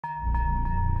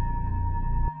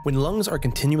When lungs are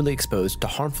continually exposed to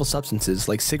harmful substances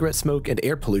like cigarette smoke and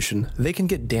air pollution, they can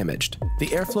get damaged. The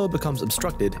airflow becomes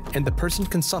obstructed, and the person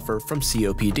can suffer from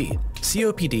COPD.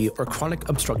 COPD, or chronic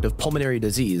obstructive pulmonary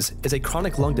disease, is a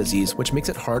chronic lung disease which makes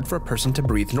it hard for a person to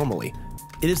breathe normally.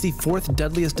 It is the fourth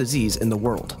deadliest disease in the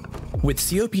world. With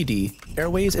COPD,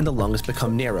 airways in the lungs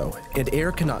become narrow, and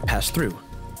air cannot pass through.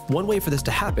 One way for this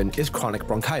to happen is chronic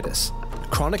bronchitis.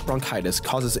 Chronic bronchitis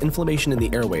causes inflammation in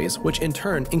the airways, which in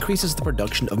turn increases the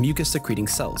production of mucus-secreting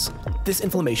cells. This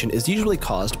inflammation is usually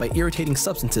caused by irritating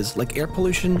substances like air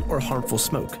pollution or harmful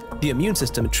smoke. The immune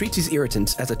system treats these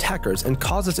irritants as attackers and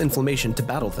causes inflammation to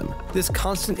battle them. This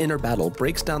constant inner battle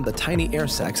breaks down the tiny air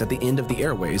sacs at the end of the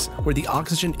airways where the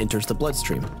oxygen enters the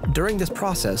bloodstream. During this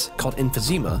process, called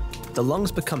emphysema, the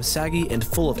lungs become saggy and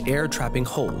full of air-trapping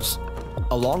holes.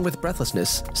 Along with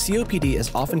breathlessness, COPD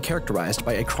is often characterized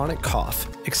by a chronic cough,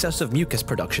 excessive mucus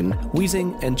production,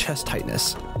 wheezing, and chest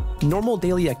tightness. Normal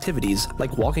daily activities,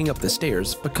 like walking up the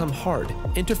stairs, become hard,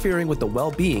 interfering with the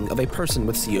well-being of a person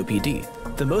with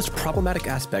COPD. The most problematic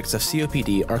aspects of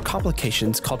COPD are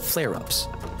complications called flare-ups.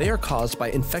 They are caused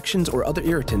by infections or other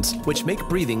irritants which make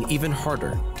breathing even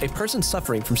harder. A person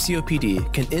suffering from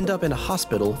COPD can end up in a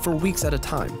hospital for weeks at a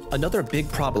time. Another big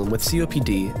problem with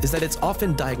COPD is that it's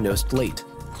often diagnosed late.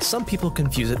 Some people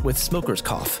confuse it with smoker's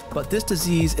cough, but this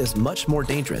disease is much more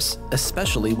dangerous,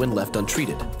 especially when left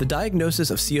untreated. The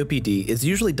diagnosis of COPD is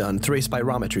usually done through a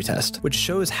spirometry test, which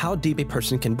shows how deep a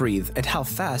person can breathe and how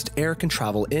fast air can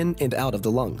travel in and out of the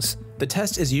lungs. The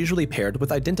test is usually paired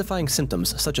with identifying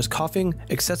symptoms such as coughing,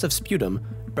 excessive sputum,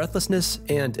 breathlessness,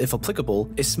 and, if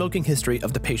applicable, a smoking history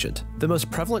of the patient. The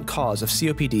most prevalent cause of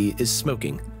COPD is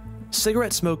smoking.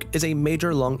 Cigarette smoke is a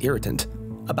major lung irritant.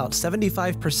 About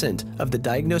 75% of the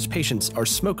diagnosed patients are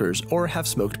smokers or have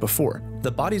smoked before.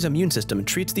 The body's immune system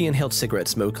treats the inhaled cigarette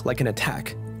smoke like an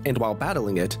attack, and while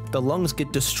battling it, the lungs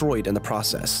get destroyed in the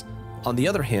process. On the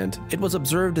other hand, it was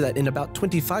observed that in about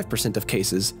 25% of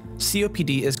cases,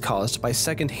 COPD is caused by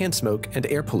second-hand smoke and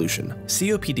air pollution.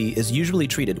 COPD is usually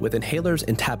treated with inhalers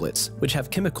and tablets, which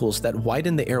have chemicals that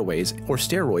widen the airways or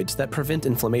steroids that prevent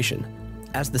inflammation.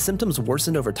 As the symptoms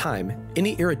worsen over time,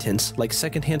 any irritants like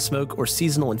secondhand smoke or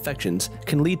seasonal infections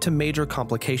can lead to major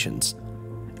complications.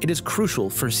 It is crucial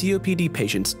for COPD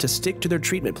patients to stick to their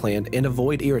treatment plan and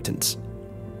avoid irritants.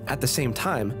 At the same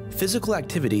time, physical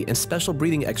activity and special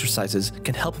breathing exercises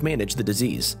can help manage the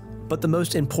disease. But the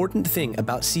most important thing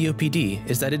about COPD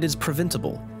is that it is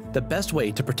preventable. The best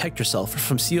way to protect yourself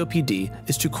from COPD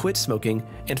is to quit smoking,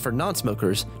 and for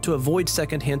non-smokers, to avoid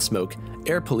secondhand smoke,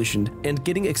 air pollution, and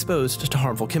getting exposed to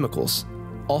harmful chemicals.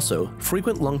 Also,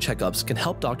 frequent lung checkups can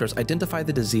help doctors identify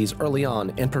the disease early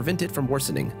on and prevent it from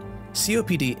worsening.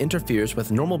 COPD interferes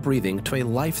with normal breathing to a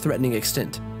life-threatening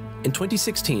extent. In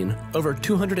 2016, over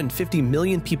 250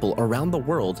 million people around the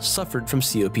world suffered from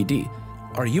COPD.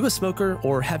 Are you a smoker,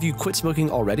 or have you quit smoking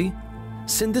already?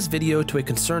 Send this video to a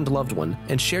concerned loved one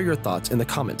and share your thoughts in the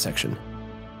comment section.